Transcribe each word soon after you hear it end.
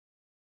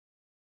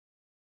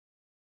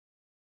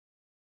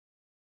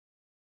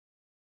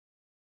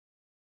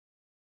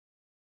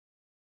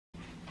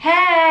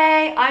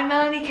Hey, I'm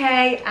Melanie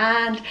Kate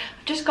and I've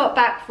just got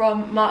back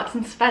from Marks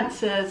and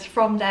Spencer's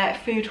from their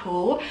food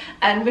haul,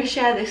 and we'll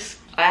share this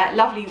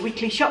lovely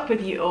weekly shop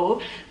with you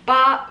all.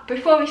 But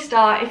before we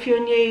start, if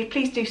you're new,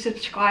 please do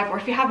subscribe, or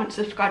if you haven't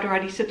subscribed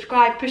already,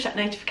 subscribe, push that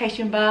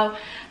notification bell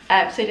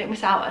so you don't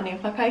miss out on any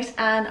of my posts,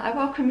 and I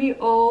welcome you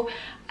all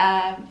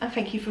and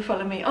thank you for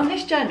following me on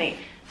this journey.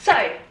 So,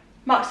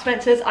 Marks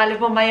and Spencer's, I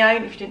live on my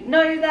own if you didn't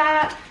know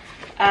that.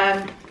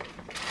 I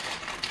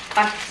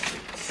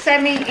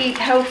semi-eat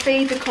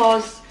healthy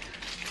because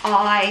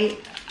I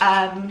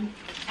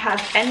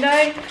have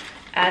endo,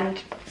 and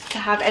to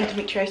have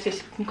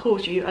endometriosis can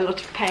cause you a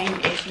lot of pain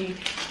if you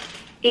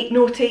eat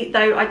naughty,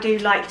 though I do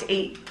like to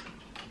eat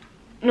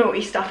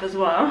naughty stuff as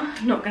well,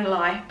 not gonna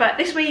lie. But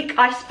this week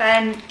I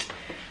spent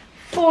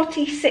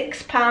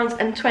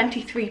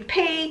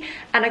 £46.23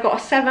 and I got a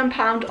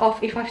 £7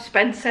 off if I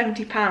spend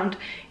 £70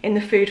 in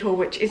the food haul,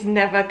 which is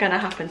never gonna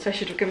happen, so I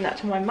should have given that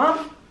to my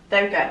mum.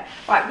 There we go.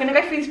 Right, we're gonna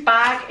go through this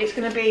bag. It's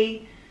gonna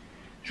be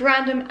as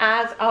random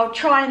as, I'll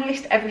try and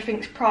list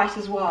everything's price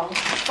as well,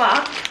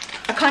 but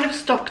I kind of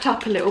stocked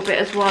up a little bit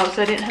as well,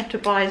 so I didn't have to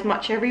buy as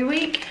much every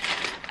week,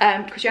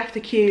 because you have to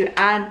queue.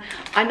 And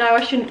I know I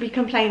shouldn't be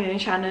complaining,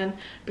 Shannon,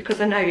 because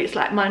I know it's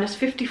like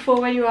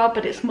 -54 where you are,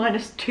 but it's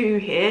 -2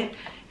 here.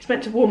 It's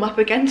meant to warm up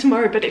again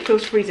tomorrow, but it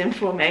feels freezing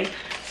for me.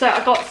 So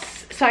I got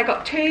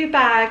 2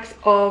 bags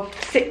of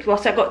 6, well,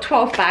 so I got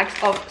 12 bags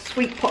of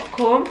sweet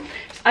popcorn.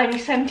 It's only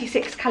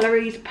 76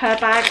 calories per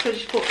bag, so I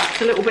just thought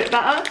that's a little bit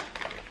better.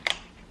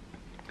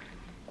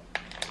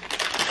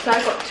 So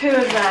I got 2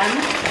 of them.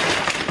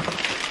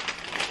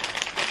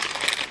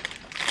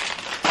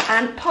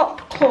 And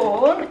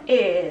popcorn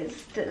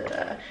is,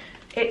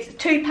 it's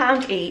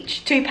 £2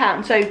 each,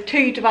 £2. So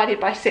 2 divided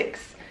by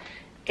 6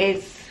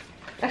 is,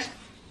 that's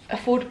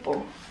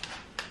affordable.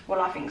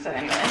 Well, I think so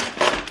anyway.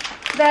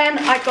 Then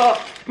I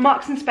got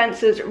Marks and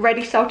Spencer's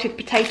ready salted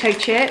potato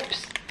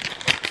chips.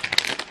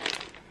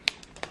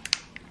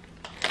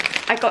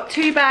 I got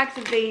 2 bags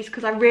of these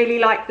because I really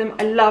like them.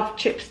 I love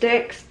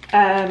chipsticks.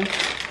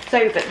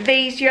 So but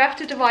these you have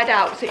to divide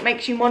out, so it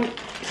makes you want,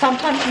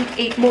 sometimes you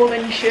eat more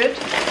than you should.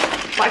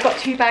 But I got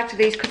 2 bags of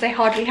these because they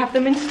hardly have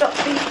them in stock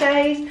these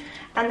days.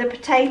 And the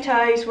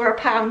potatoes were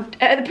 £1,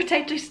 the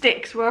potato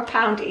sticks were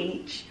 £1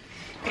 each.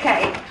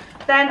 Okay,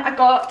 then I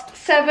got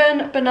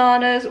 7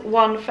 bananas,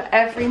 1 for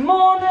every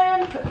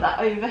morning. Put that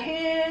over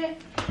here.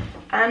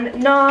 And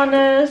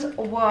nanas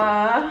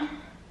were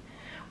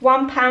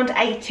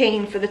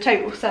 £1.18 for the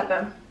total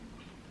 7.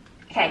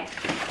 Okay,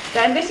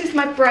 then this is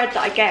my bread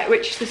that I get,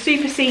 which is the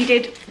super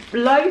seeded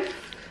loaf.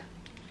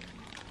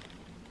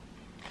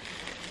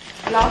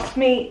 Lasts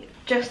me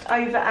just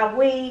over a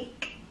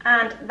week,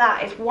 and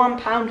that is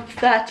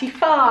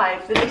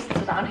 £1.35. The lists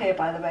are down here,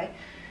 by the way.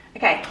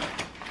 Okay,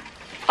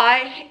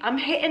 I'm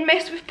hit and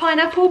miss with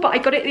pineapple, but I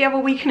got it the other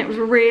week and it was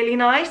really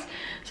nice.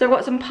 So I've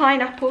got some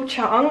pineapple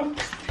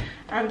chunks,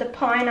 and the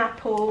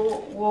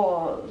pineapple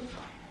was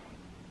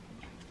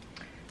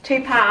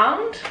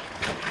 £2.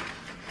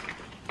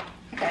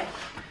 Okay,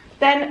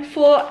 then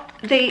for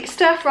the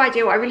stir fry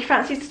deal, I really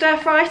fancied stir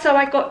fry, so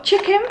I got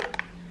chicken.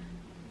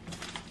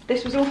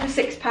 This was all for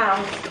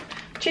 £6.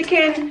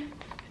 Chicken,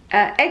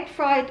 egg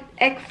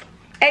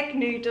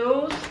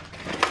noodles,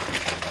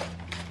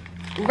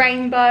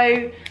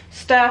 rainbow,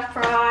 stir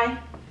fry.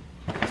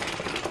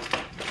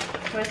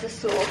 Where's the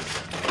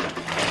sauce?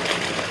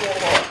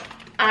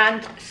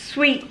 And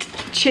sweet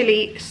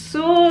chili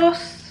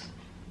sauce.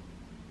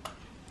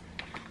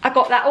 I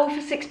got that all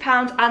for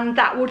 £6, and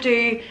that will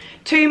do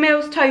 2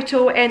 meals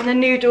total in the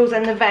noodles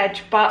and the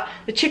veg, but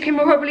the chicken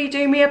will probably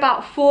do me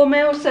about 4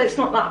 meals, so it's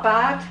not that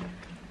bad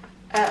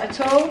at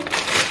all.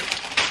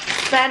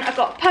 Then I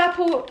got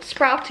purple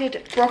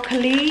sprouted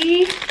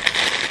broccoli,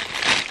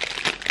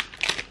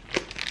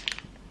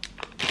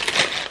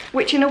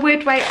 which in a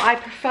weird way I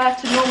prefer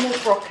to normal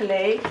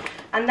broccoli,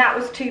 and that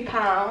was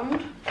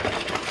 £2.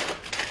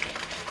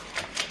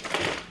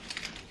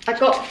 I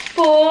got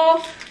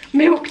 4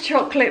 milk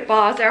chocolate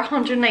bars. They're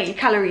 180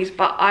 calories,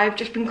 but I've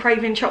just been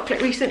craving chocolate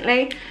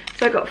recently,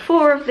 so I got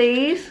 4 of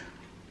these,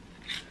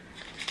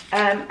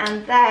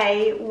 and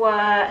they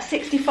were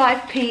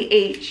 65p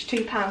each,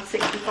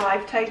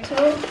 £2.65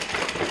 total.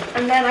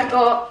 And then I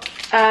got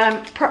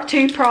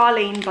 2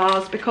 praline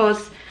bars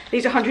because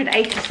these are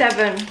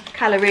 187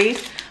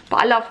 calories,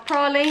 but I love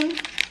praline.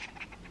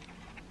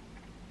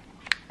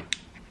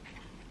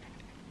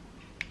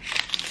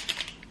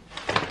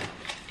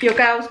 Your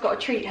girl's got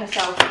to treat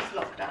herself this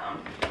lockdown.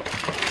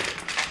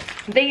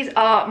 These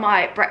are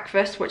my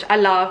breakfast, which I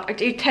love. I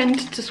do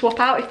tend to swap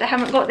out if they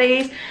haven't got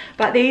these,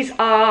 but these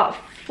are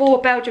 4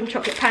 Belgian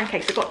chocolate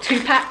pancakes. I've got 2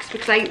 packs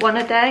because I eat 1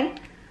 a day.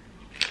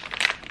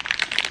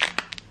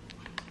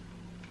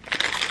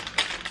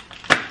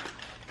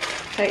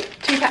 So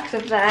 2 packs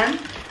of them,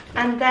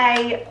 and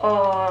they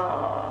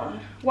are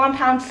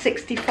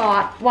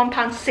 £1.65,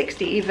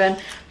 £1.60 even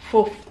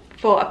for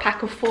a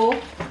pack of 4.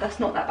 That's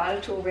not that bad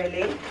at all,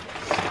 really.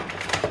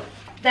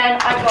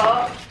 Then I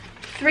got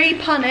 3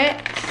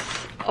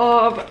 punnets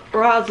of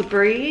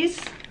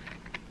raspberries.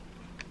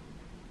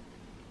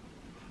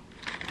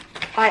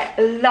 I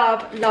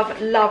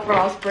love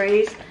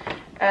raspberries.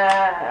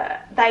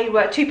 They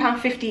were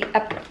 £2.50 a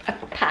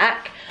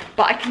pack,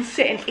 but I can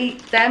sit and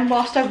eat them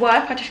whilst I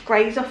work. I just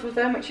graze off of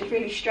them, which is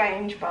really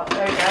strange, but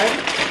there we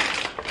go.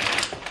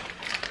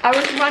 I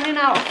was running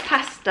out of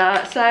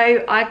pasta,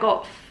 so I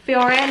got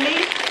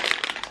fiorelli,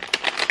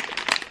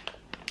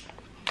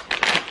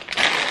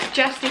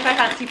 just if I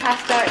fancy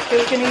pasta. It's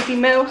still an easy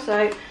meal,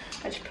 so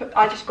I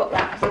just got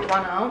that because I'd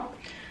run out.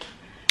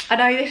 I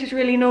know this is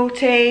really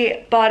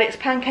naughty, but it's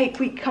pancake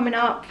week coming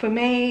up for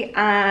me,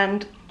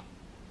 and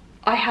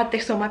I had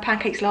this on my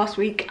pancakes last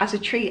week as a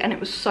treat, and it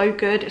was so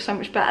good. It's so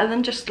much better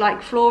than just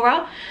like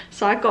Flora.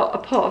 So I got a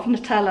pot of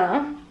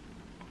Nutella,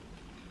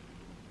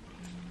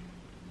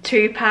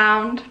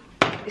 £2.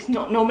 It's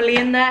not normally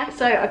in there,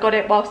 so I got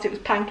it whilst it was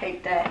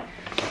pancake day.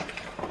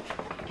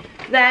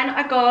 Then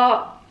I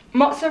got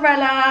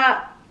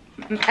mozzarella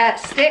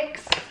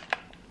sticks.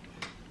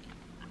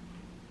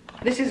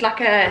 This is like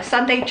a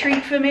Sunday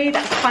treat for me.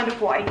 That's kind of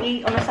what I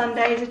eat on a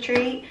Sunday as a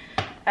treat.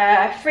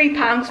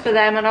 £3 for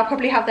them, and I'll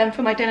probably have them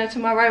for my dinner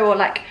tomorrow or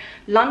like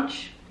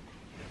lunch.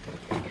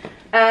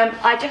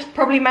 I just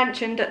probably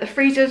mentioned that the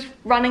freezer's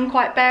running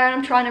quite bare, and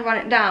I'm trying to run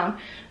it down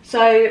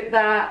so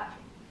that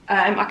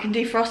I can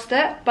defrost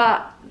it,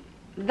 but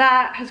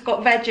that has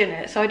got veg in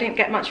it, so I didn't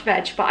get much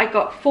veg, but I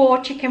got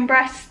 4 chicken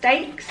breast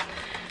steaks.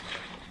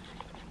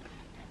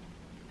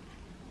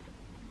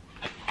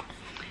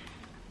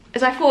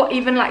 As I thought,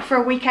 even like for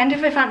a weekend,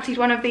 if I fancied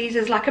one of these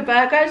as like a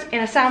burgers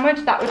in a sandwich,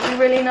 that would be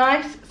really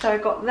nice. So I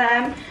got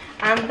them,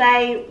 and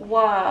they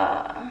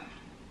were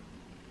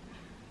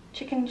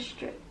chicken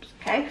strips,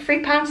 okay,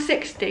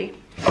 £3.60.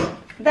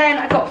 Then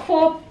I got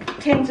 4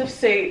 tins of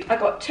soup. I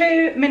got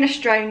 2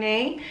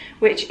 minestrone,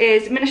 which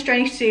is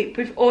minestrone soup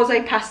with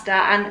orzo pasta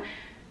and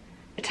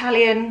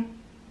Italian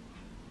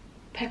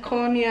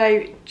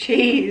pecorino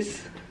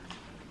cheese.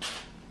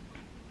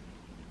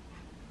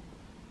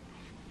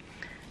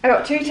 I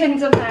got 2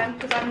 tins of them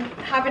because I'm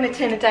having a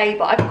tin a day,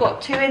 but I've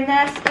got 2 in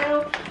there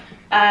still.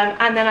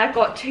 And then I've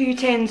got 2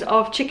 tins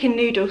of chicken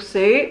noodle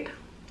soup.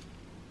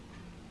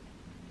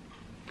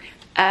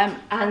 And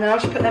then I'll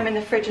just put them in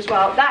the fridge as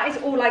well. That is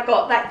all I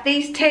got.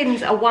 These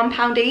tins are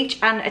 £1 each,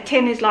 and a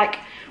tin is like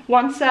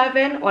 1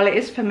 serving. Well, it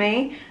is for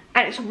me,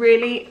 and it's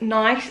really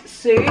nice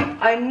soup.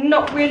 I'm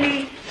not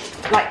really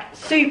like,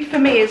 soup for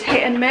me is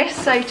hit and miss,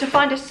 so to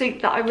find a soup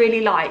that I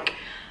really like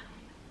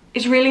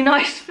is really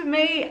nice for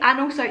me. And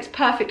also it's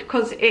perfect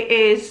because it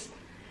is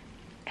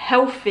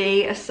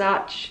healthy as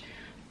such,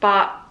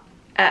 but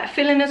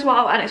filling as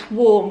well, and it's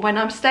warm. When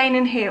I'm staying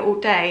in here all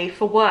day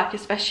for work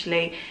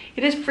especially,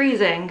 it is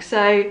freezing,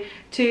 so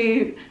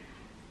to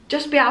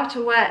just be able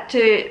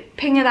to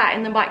ping that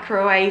in the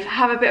microwave,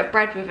 have a bit of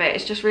bread with it,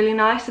 it's just really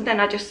nice. And then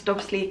I just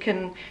obviously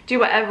can do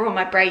whatever on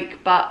my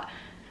break, but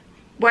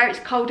where it's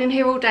cold in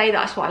here all day,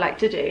 that's what I like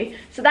to do.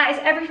 So that is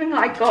everything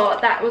that I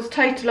got. That was a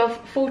total of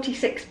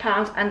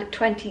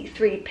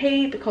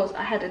 £46.23 because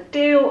I had a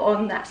deal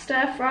on that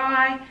stir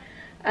fry.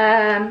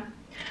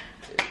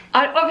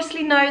 I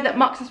obviously know that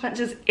Marks &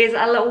 Spencer's is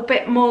a little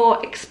bit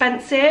more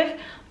expensive,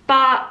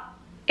 but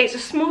it's a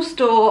small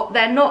store.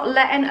 They're not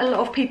letting a lot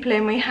of people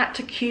in. We had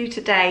to queue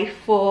today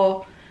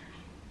for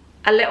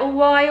a little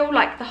while,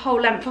 like the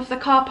whole length of the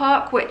car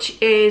park,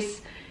 which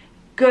is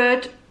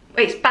good.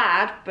 It's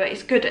bad, but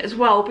it's good as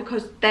well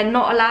because they're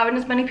not allowing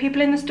as many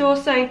people in the store.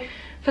 So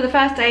for the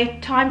first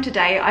time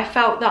today, I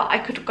felt that I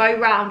could go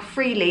round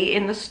freely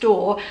in the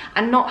store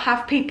and not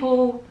have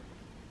people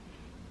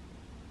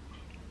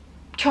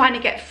trying to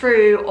get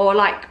through or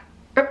like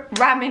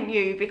ramming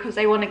you because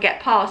they want to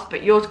get past,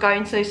 but you're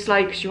going so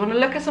slow because you want to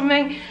look at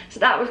something. So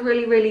that was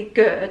really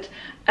good.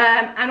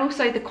 And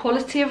also the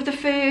quality of the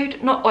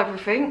food, not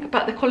everything,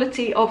 but the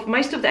quality of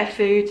most of their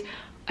foods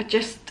are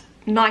just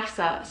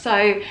nicer.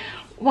 So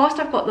whilst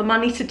I've got the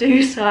money to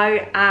do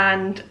so,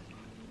 and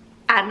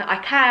I'm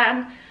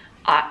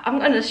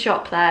gonna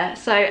shop there.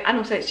 So, and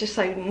also it's just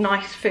so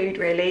nice food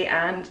really,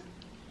 and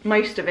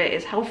most of it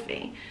is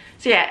healthy.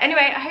 So yeah,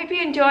 anyway, I hope you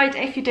enjoyed.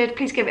 If you did,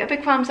 please give it a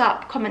big thumbs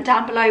up. Comment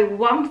down below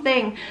one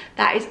thing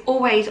that is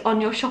always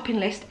on your shopping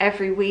list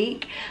every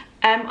week.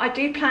 I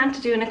do plan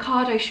to do an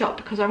Ocado shop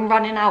because I'm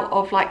running out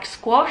of like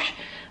squash,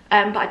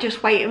 but I'm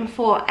just waiting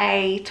for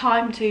a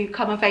time to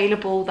come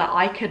available that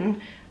I can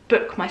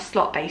book my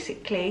slot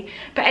basically.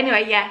 But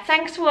anyway, yeah,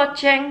 thanks for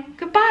watching.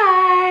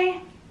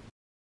 Goodbye.